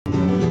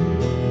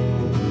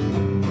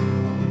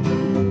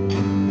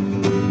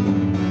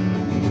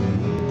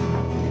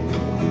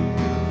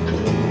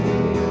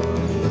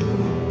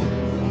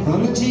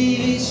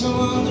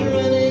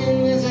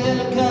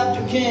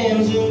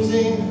cam zooms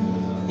in,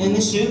 and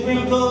the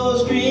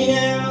superimposed green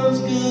arrows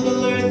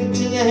Google Earth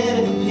to the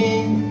head of a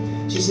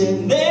pin. She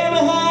said, there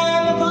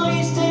behind the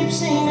police tape,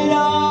 seen it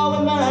all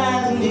with my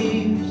eyes and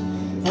ears.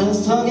 I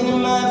was talking to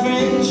my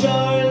friend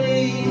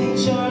Charlie, and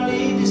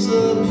Charlie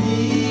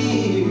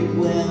disappeared.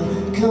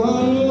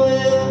 Welcome,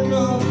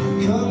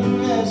 come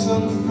and have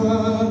some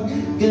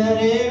fun. Got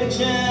every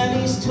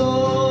Chinese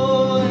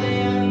toy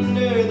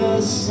under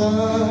the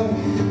sun,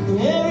 and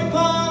every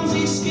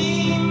Ponzi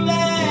scheme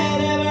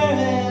that ever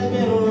has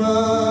been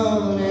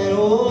run. An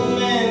old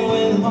man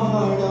with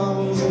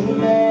hard-ons and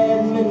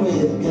madmen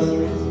with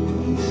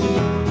guns.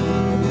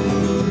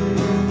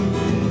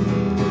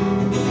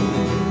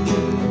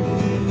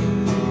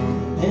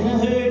 And I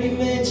heard he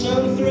made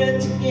some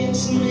threats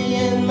against me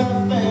and my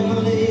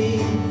family,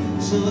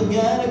 so I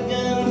got a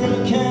gun from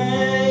a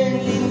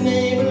kindly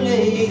neighbor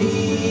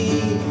lady.